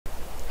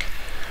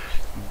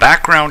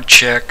background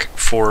check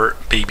for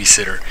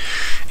Babysitter.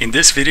 In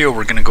this video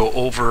we're going to go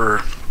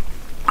over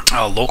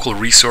local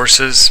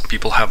resources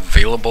people have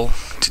available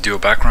to do a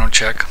background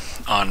check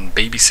on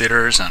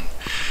babysitters, on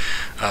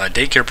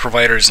daycare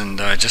providers, and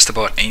just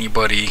about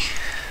anybody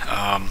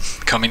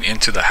coming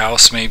into the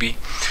house maybe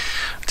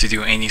to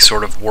do any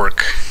sort of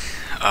work.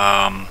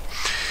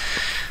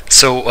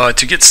 So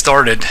to get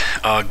started,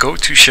 go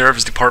to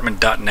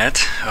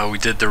sheriffsdepartment.net. We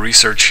did the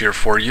research here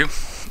for you,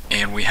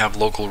 and we have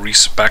local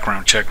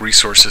background check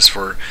resources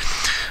for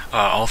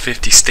all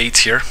 50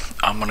 states here.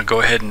 I'm going to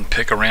go ahead and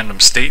pick a random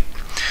state,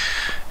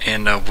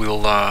 and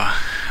we'll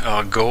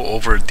go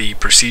over the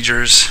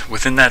procedures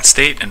within that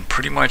state, and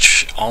pretty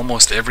much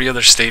almost every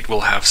other state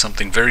will have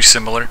something very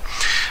similar,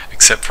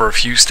 except for a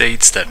few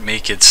states that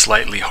make it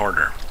slightly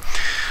harder.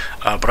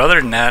 But other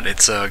than that,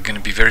 it's going to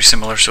be very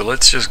similar, so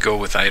let's just go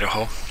with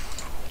Idaho.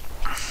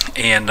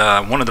 And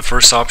one of the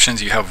first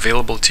options you have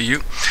available to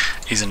you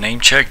is a name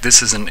check.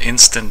 This is an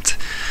instant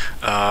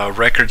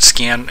record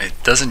scan. It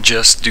doesn't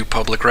just do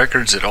public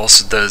records, it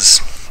also does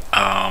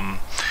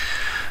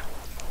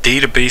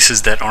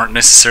databases that aren't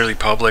necessarily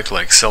public,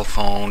 like cell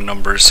phone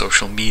numbers,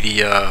 social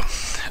media,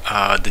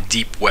 the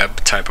deep web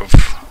type of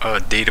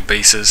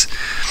databases.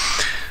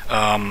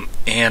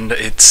 And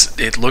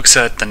it looks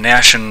at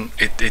the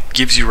it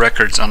gives you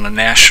records on the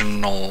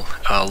national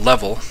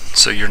level,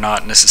 so you're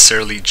not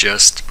necessarily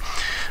just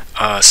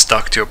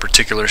stuck to a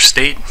particular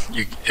state.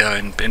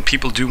 And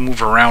people do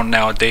move around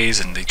nowadays,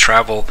 and they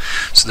travel,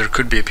 so there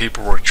could be a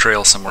paperwork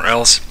trail somewhere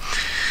else.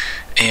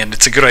 And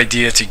it's a good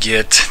idea to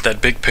get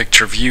that big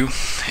picture view.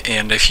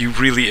 And if you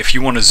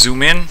want to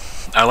zoom in,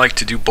 I like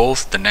to do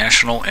both the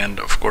national and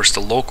of course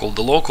the local.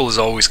 The local is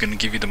always going to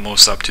give you the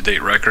most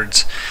up-to-date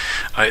records.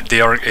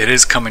 It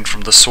is coming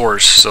from the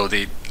source, so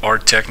they are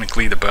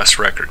technically the best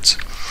records.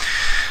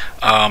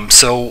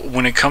 So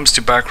when it comes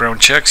to background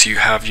checks, you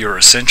have your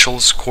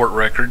essentials: court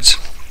records,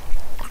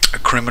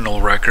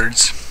 criminal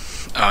records,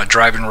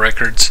 driving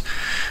records.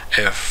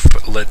 If,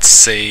 let's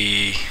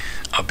say,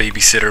 a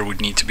babysitter would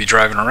need to be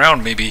driving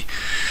around, maybe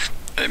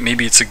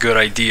it's a good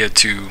idea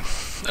to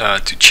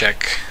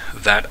check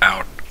that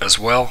out as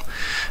well.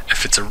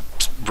 If it's a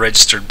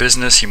registered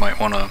business, you might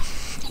want to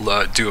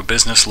do a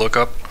business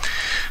lookup.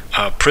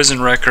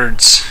 Prison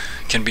records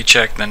can be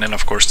checked, and then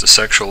of course the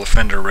sexual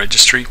offender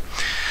registry.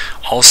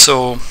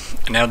 Also,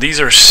 now these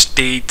are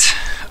statewide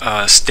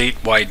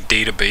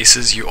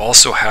databases. You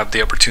also have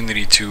the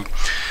opportunity to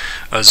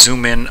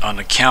zoom in on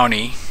a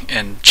county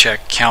and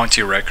check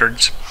county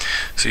records.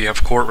 So you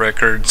have court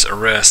records,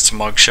 arrests,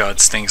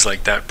 mugshots, things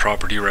like that,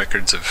 property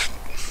records of,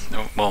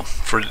 well,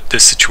 for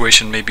this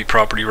situation maybe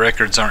property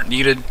records aren't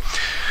needed,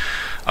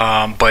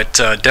 but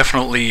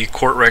definitely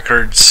court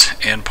records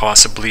and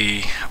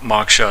possibly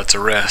mugshots,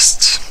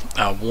 arrests,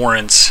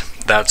 warrants,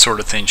 that sort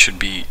of thing should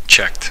be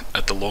checked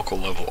at the local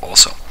level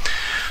also.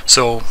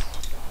 So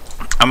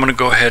I'm going to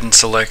go ahead and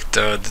select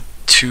the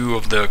two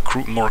of the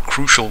more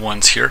crucial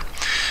ones here,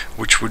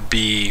 which would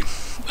be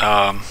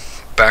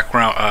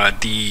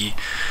background. Each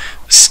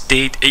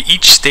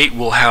state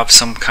will have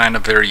some kind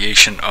of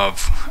variation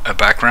of a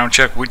background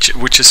check,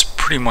 which is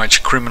pretty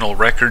much criminal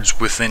records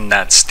within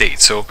that state.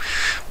 So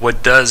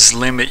what does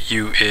limit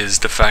you is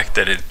the fact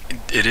that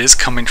it is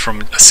coming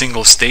from a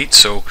single state.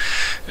 So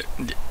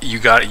you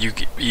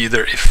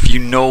either, if you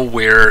know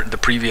where the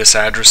previous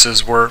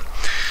addresses were,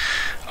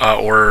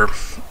 or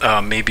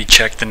maybe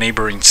check the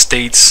neighboring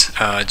states.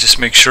 Just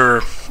make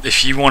sure,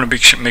 if you want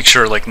to make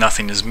sure like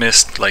nothing is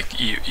missed, like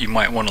you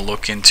might want to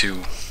look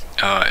into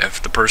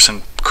if the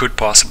person could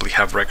possibly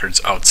have records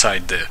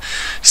outside the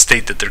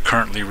state that they're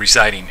currently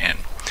residing in.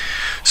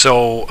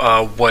 So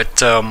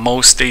what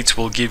most states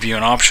will give you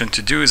an option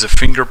to do is a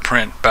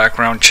fingerprint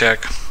background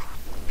check.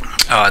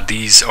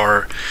 These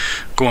are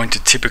going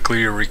to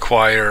typically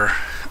require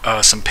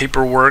some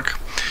paperwork,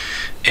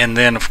 and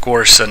then of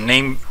course a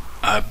name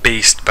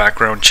based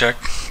background check,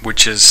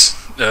 which is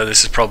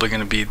this is probably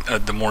going to be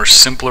the more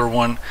simpler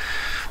one,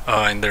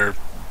 and they're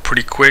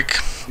pretty quick.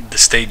 The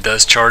state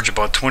does charge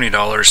about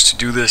 $20 to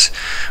do this,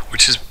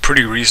 which is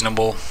pretty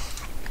reasonable.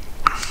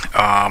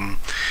 And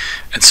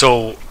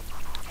so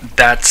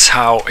that's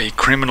how a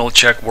criminal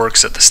check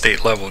works at the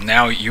state level.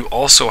 Now you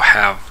also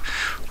have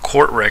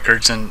court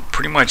records, and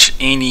pretty much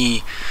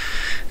any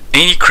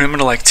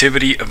criminal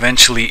activity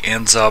eventually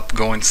ends up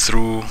going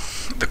through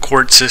the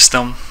court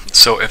system.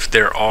 So if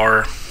there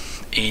are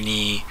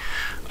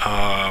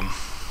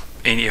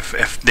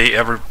if they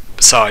ever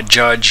saw a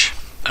judge,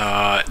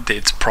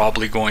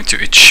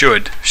 it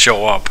should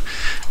show up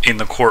in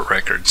the court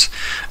records.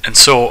 And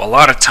so a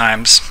lot of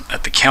times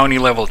at the county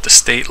level, at the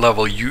state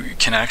level, you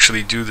can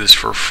actually do this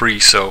for free.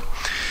 So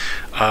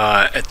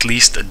at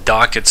least a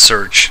docket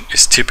search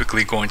is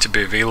typically going to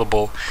be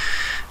available.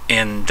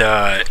 And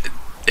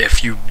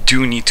if you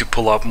do need to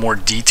pull up more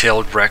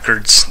detailed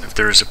records, if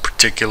there is a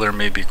particular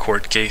maybe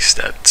court case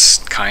that's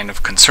kind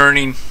of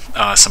concerning,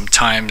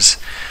 sometimes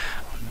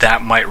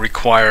that might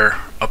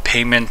require a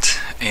payment,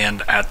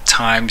 and at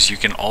times you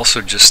can also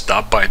just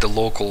stop by the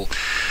local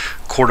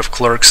court of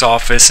clerk's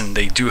office, and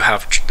they do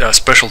have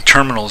special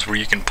terminals where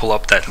you can pull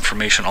up that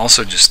information.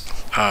 Also, just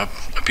a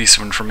piece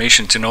of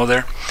information to know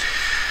there.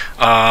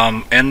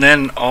 And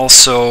then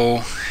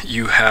also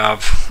you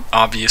have,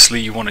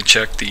 obviously you want to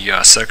check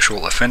the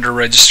sexual offender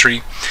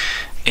registry,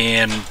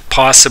 and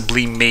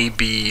possibly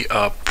maybe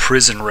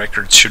prison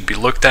records should be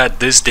looked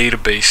at. This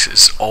database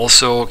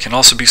can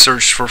also be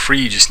searched for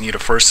free. You just need a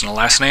first and a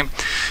last name.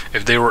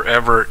 If they were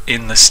ever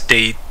in the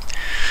state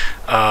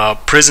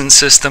prison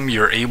system,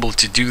 you're able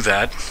to do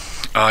that.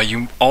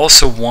 You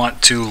also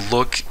want to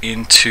look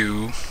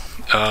into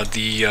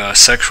the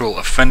sexual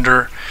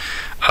offender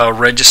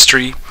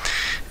registry,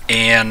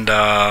 and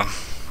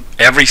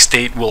every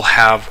state will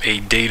have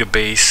a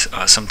database.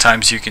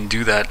 Sometimes you can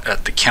do that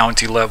at the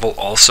county level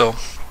also.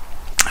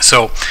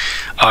 So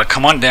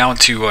come on down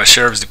to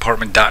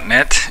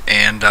sheriffsdepartment.net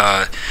and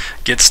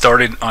get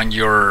started on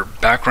your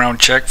background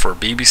check for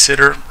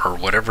Babysitter or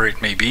whatever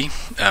it may be.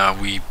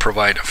 We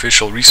provide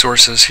official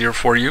resources here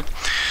for you.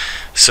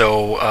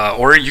 So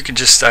or you can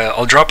just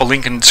I'll drop a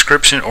link in the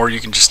description, or you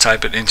can just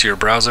type it into your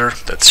browser.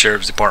 That's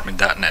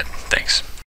sheriffsdepartment.net. Thanks.